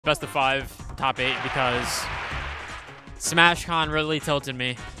best of 5, top 8 because SmashCon really tilted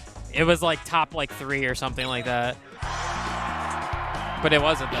me. It was like top like 3 or something like that. But it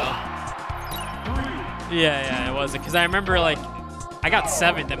wasn't though. Yeah, it wasn't. Because I remember like I got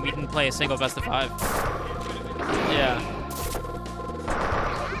 7th and we didn't play a single best of 5. Yeah.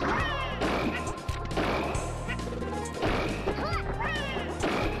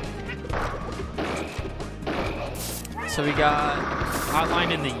 So we got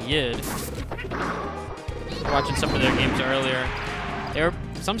Hotline in the Yid. Watching some of their games earlier.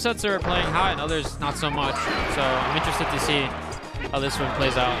 Some sets they were playing hot and others not so much. So I'm interested to see how this one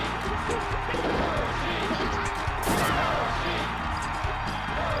plays out.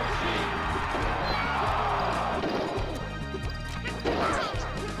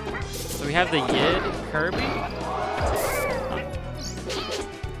 So we have the Yid, Kirby.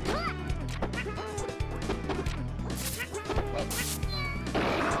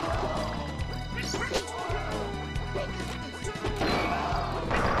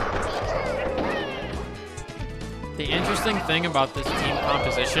 The interesting thing about this team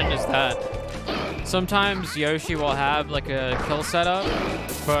composition is that sometimes Yoshi will have like a kill setup,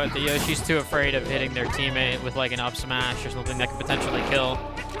 but the Yoshi's too afraid of hitting their teammate with like an up smash or something that could potentially kill,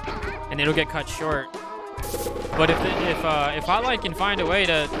 and it'll get cut short. But if Hotline can find a way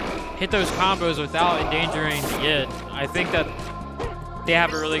to hit those combos without endangering the Yid, I think that they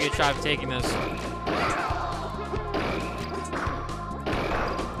have a really good shot of taking this.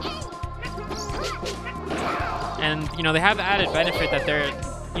 And, you know, they have the added benefit that they're,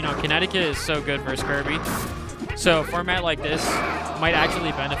 you know, Connecticut is so good versus Kirby. So a format like this might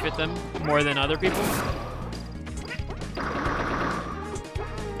actually benefit them more than other people.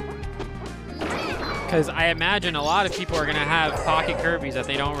 Because I imagine a lot of people are going to have pocket Kirbys that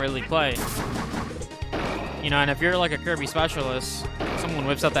they don't really play. You know, and if you're like a Kirby specialist, someone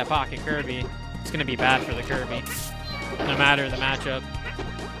whips out that pocket Kirby, it's going to be bad for the Kirby, no matter the matchup.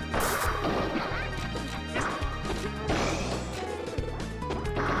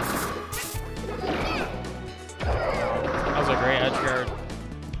 A great edge guard.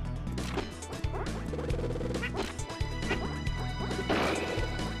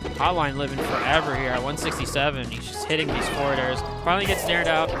 Hotline living forever here at 167. He's just hitting these forward airs. Finally gets snared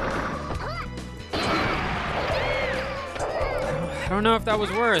out. I don't know if that was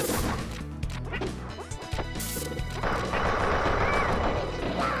worth.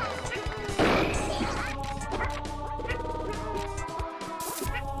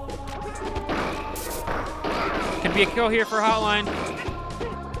 Could be a kill here for Hotline.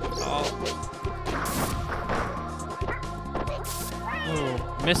 Oh.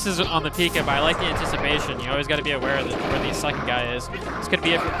 Ooh, misses on the Pika, but I like the anticipation. You always got to be aware of where the second guy is. This could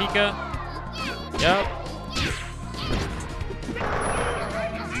be it for Pika. Yep.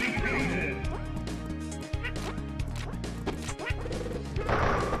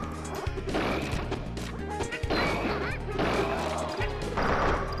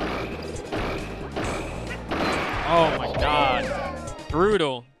 Oh my God,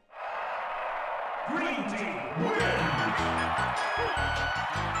 brutal.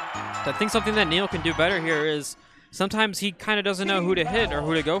 I think something that Neil can do better here is sometimes he kind of doesn't know who to hit or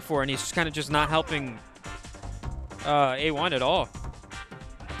who to go for, and he's just kind of not helping A1 at all.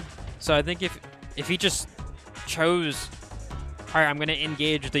 So I think if he just chose, all right, I'm going to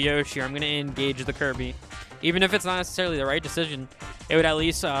engage the Yoshi, or I'm going to engage the Kirby, even if it's not necessarily the right decision, it would at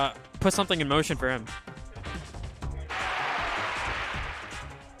least put something in motion for him.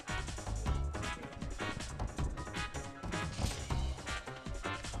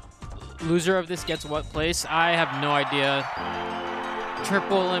 Loser of this gets what place? I have no idea.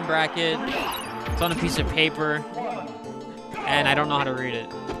 Triple in bracket. It's on a piece of paper. And I don't know how to read it.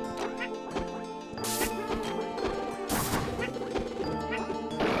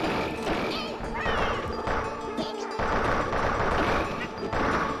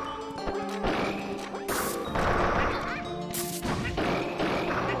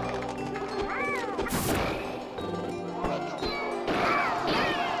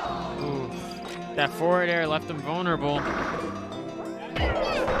 That forward air left him vulnerable.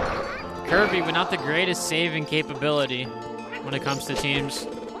 Kirby, but not the greatest saving capability when it comes to teams.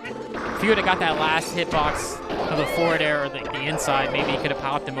 If he would have got that last hitbox of the forward air or the inside, maybe he could have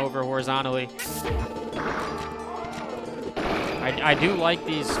popped him over horizontally. I do like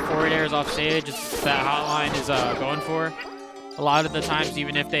these forward airs off stage that Hotline is going for. A lot of the times,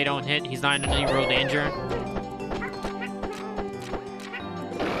 even if they don't hit, he's not in any real danger.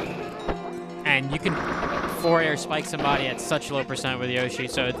 And you can forward air spike somebody at such low percent with Yoshi,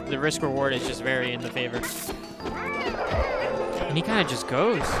 so the risk reward is just very in the favor. And he kind of just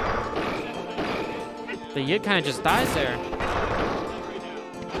goes. The Yid kind of just dies there.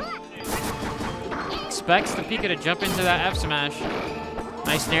 Expects the Pika to jump into that F smash.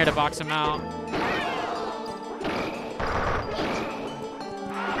 Nice snare to box him out.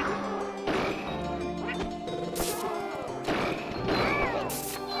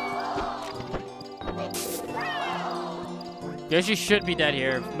 Yoshi should be dead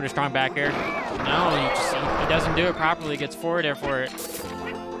here with a strong back air. No, he doesn't do it properly. Gets forward air for it.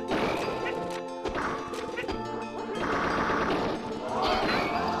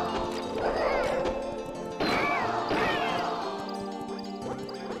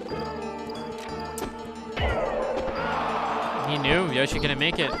 He knew Yoshi couldn't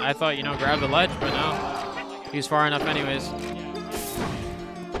make it. I thought, you know, grab the ledge, but no. He was far enough anyways.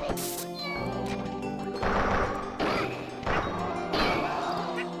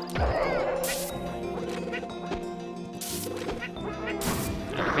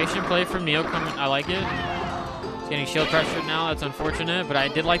 Patient play from Neo coming. I like it. He's getting shield pressured now. That's unfortunate, but I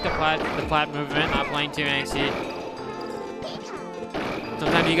did like the plat movement, not playing too angsty.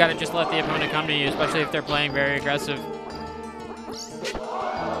 Sometimes you gotta just let the opponent come to you, especially if they're playing very aggressive.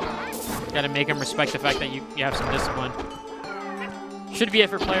 Gotta make them respect the fact that you have some discipline. Should be it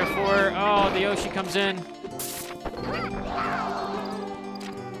for player 4. Oh, the Yoshi comes in.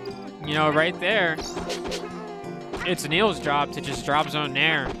 You know, right there. It's Neil's job to just drop zone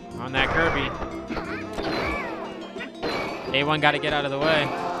Nair on that Kirby. A1 got to get out of the way.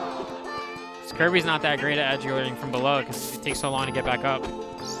 This Kirby's not that great at edge guarding from below because it takes so long to get back up.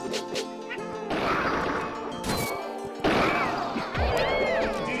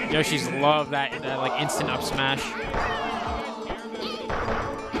 Yoshi's love that like instant up smash.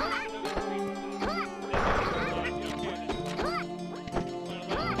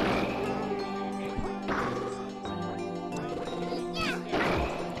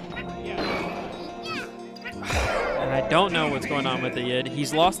 I don't know what's going on with the Yid.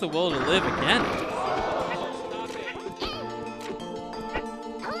 He's lost the will to live again.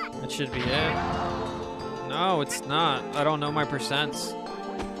 That should be it. No, it's not. I don't know my percents.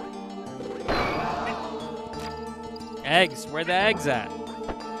 Eggs. Where the eggs at?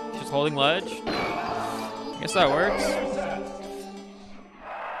 Just holding ledge? Guess that works.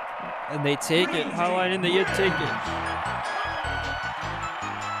 And they take it. Hotline and the Yid take it.